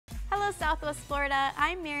Hello, Southwest Florida.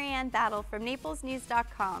 I'm Maryann Batlle from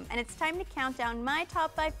NaplesNews.com, and it's time to count down my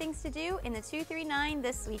top 5 things to do in the 239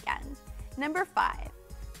 this weekend. Number 5.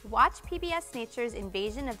 Watch PBS Nature's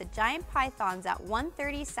invasion of the giant pythons at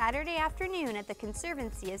 1:30 Saturday afternoon at the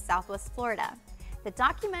Conservancy of Southwest Florida. The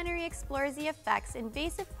documentary explores the effects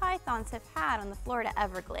invasive pythons have had on the Florida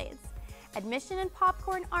Everglades. Admission and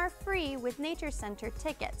popcorn are free with Nature Center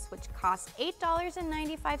tickets, which cost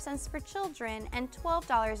 $8.95 for children and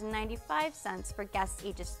 $12.95 for guests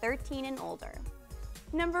ages 13 and older.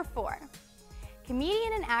 Number 4.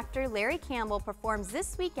 Comedian and actor Larry Campbell performs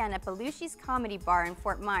this weekend at Belushi's Comedy Bar in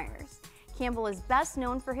Fort Myers. Campbell is best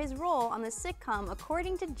known for his role on the sitcom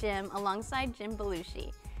According to Jim alongside Jim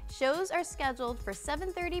Belushi. Shows are scheduled for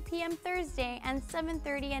 7:30 p.m. Thursday and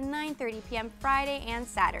 7:30 and 9:30 p.m. Friday and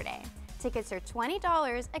Saturday. Tickets are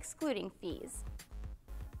 $20 excluding fees.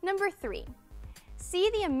 Number 3. See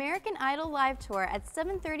the American Idol Live Tour at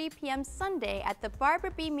 7:30 p.m. Sunday at the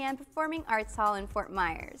Barbara B. Mann Performing Arts Hall in Fort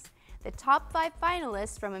Myers. The top 5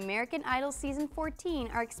 finalists from American Idol Season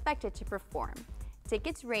 14 are expected to perform.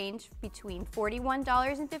 Tickets range between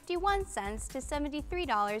 $41.51 to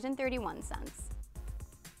 $73.31.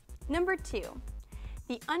 Number 2.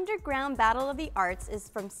 The Underground Battle of the Arts is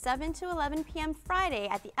from 7 to 11 p.m. Friday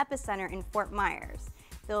at the Epicenter in Fort Myers.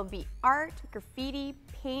 There will be art, graffiti,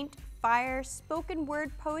 paint, fire, spoken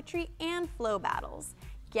word, poetry, and flow battles.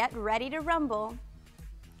 Get ready to rumble.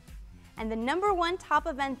 And the number 1 top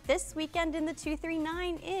event this weekend in the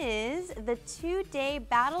 239 is the 2-day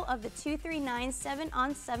Battle of the 239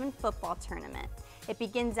 7-on-7 football tournament. It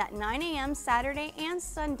begins at 9 a.m. Saturday and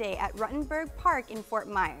Sunday at Ruttenberg Park in Fort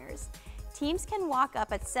Myers. Teams can walk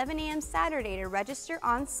up at 7 a.m. Saturday to register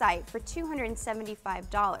on site for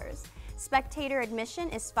 $275. Spectator admission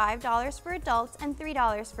is $5 for adults and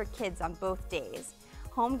 $3 for kids on both days.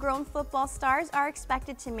 Homegrown football stars are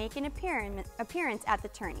expected to make an appearance at the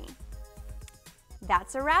tourney.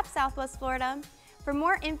 That's a wrap, Southwest Florida. For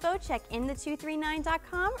more info, check in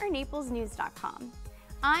the239.com or naplesnews.com.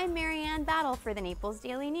 I'm Maryann Batlle for the Naples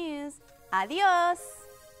Daily News. Adios!